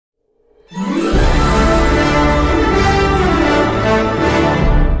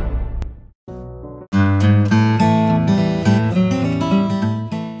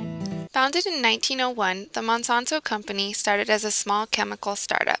1901, the Monsanto company started as a small chemical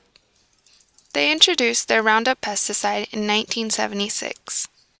startup. They introduced their Roundup pesticide in 1976.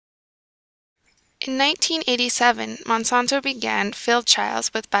 In 1987, Monsanto began field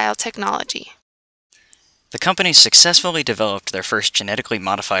trials with biotechnology. The company successfully developed their first genetically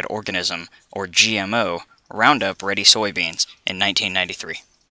modified organism, or GMO, Roundup Ready soybeans, in 1993.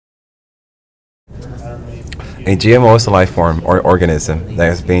 A GMO is a life form or organism that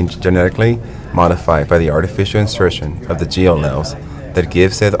has been genetically modified by the artificial insertion of the GMOs that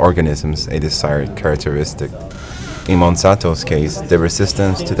gives said organisms a desired characteristic. In Monsanto's case, the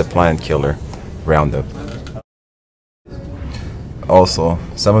resistance to the plant killer, Roundup. Also,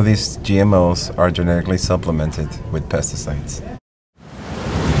 some of these GMOs are genetically supplemented with pesticides.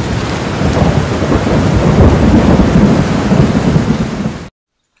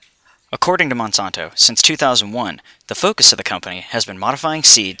 According to Monsanto, since 2001, the focus of the company has been modifying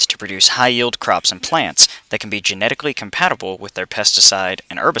seeds to produce high-yield crops and plants that can be genetically compatible with their pesticide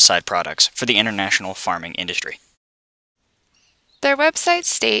and herbicide products for the international farming industry. Their website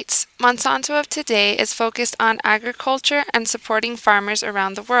states, Monsanto of today is focused on agriculture and supporting farmers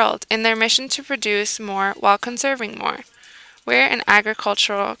around the world in their mission to produce more while conserving more. We're an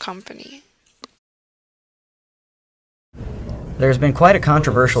agricultural company. There's been quite a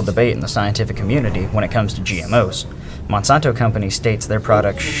controversial debate in the scientific community when it comes to GMOs. Monsanto Company states their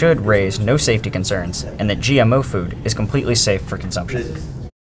products should raise no safety concerns and that GMO food is completely safe for consumption.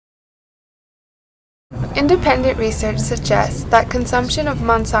 Independent research suggests that consumption of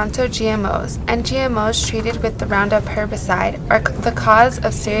Monsanto GMOs and GMOs treated with the Roundup herbicide are the cause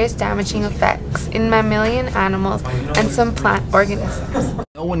of serious damaging effects in mammalian animals and some plant organisms.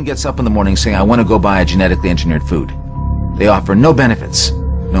 No one gets up in the morning saying, I want to go buy a genetically engineered food. They offer no benefits,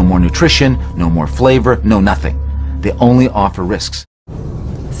 no more nutrition, no more flavor, no nothing. They only offer risks.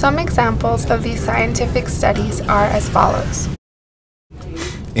 Some examples of these scientific studies are as follows.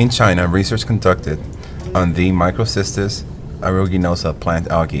 In China, research conducted on the Microcystis aeruginosa plant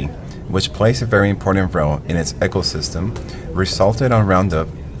algae, which plays a very important role in its ecosystem, resulted on Roundup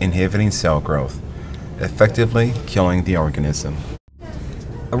inhibiting cell growth, effectively killing the organism.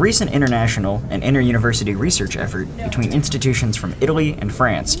 A recent international and inter-university research effort between institutions from Italy and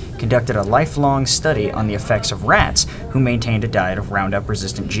France conducted a lifelong study on the effects of rats who maintained a diet of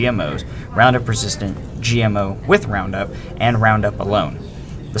Roundup-resistant GMOs, Roundup-resistant GMO with Roundup, and Roundup alone.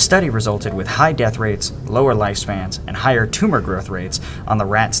 The study resulted with high death rates, lower lifespans, and higher tumor growth rates on the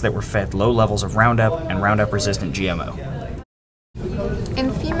rats that were fed low levels of Roundup and Roundup-resistant GMO.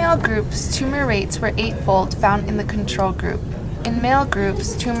 In female groups, tumor rates were 8-fold found in the control group. In male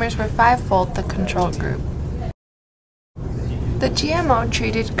groups, tumors were 5-fold the control group. The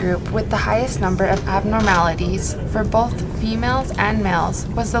GMO-treated group with the highest number of abnormalities for both females and males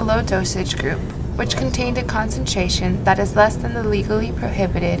was the low-dosage group, which contained a concentration that is less than the legally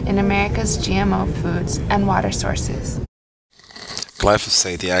prohibited in America's GMO foods and water sources.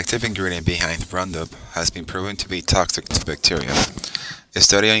 Glyphosate, the active ingredient behind Roundup, has been proven to be toxic to bacteria. A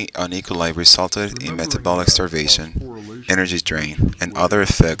study on E. coli resulted in metabolic starvation, energy drain, and other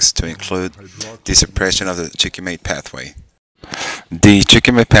effects to include the suppression of the GMO pathway. The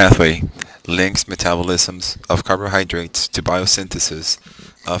GMO pathway links metabolisms of carbohydrates to biosynthesis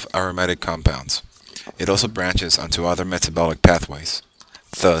of aromatic compounds. It also branches onto other metabolic pathways.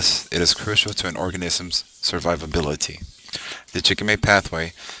 Thus, it is crucial to an organism's survivability. The GMO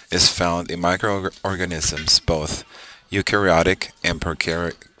pathway is found in microorganisms, both eukaryotic and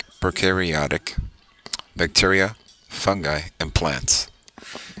prokaryotic, bacteria, fungi, and plants.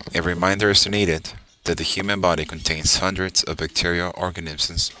 A reminder is needed that the human body contains hundreds of bacterial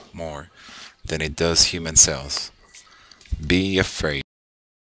organisms more than it does human cells. Be afraid.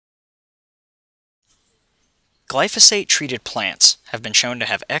 Glyphosate-treated plants have been shown to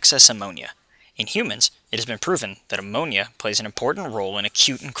have excess ammonia. In humans, it has been proven that ammonia plays an important role in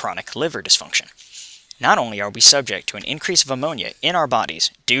acute and chronic liver dysfunction. Not only are we subject to an increase of ammonia in our bodies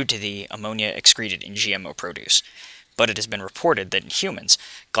due to the ammonia excreted in GMO produce, but it has been reported that in humans,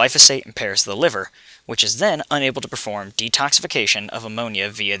 glyphosate impairs the liver, which is then unable to perform detoxification of ammonia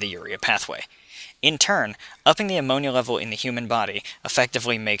via the urea pathway. In turn, upping the ammonia level in the human body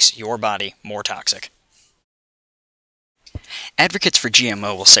effectively makes your body more toxic. Advocates for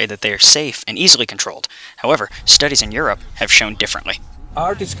GMO will say that they are safe and easily controlled. However, studies in Europe have shown differently.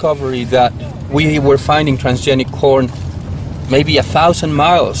 Our discovery that we were finding transgenic corn maybe 1,000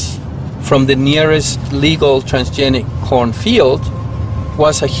 miles from the nearest legal transgenic corn field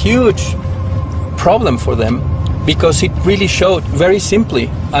was a huge problem for them, because it really showed very simply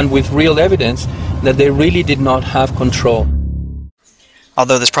and with real evidence that they really did not have control.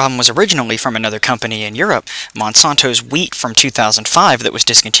 Although this problem was originally from another company in Europe, Monsanto's wheat from 2005 that was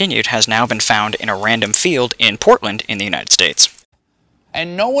discontinued has now been found in a random field in Portland in the United States.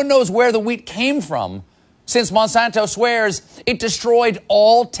 And no one knows where the wheat came from, since Monsanto swears it destroyed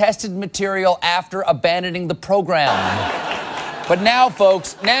all tested material after abandoning the program. But now,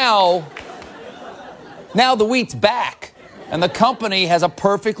 folks, now the wheat's back, and the company has a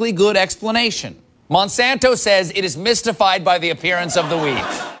perfectly good explanation. Monsanto says it is mystified by the appearance of the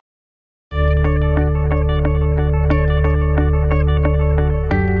wheat.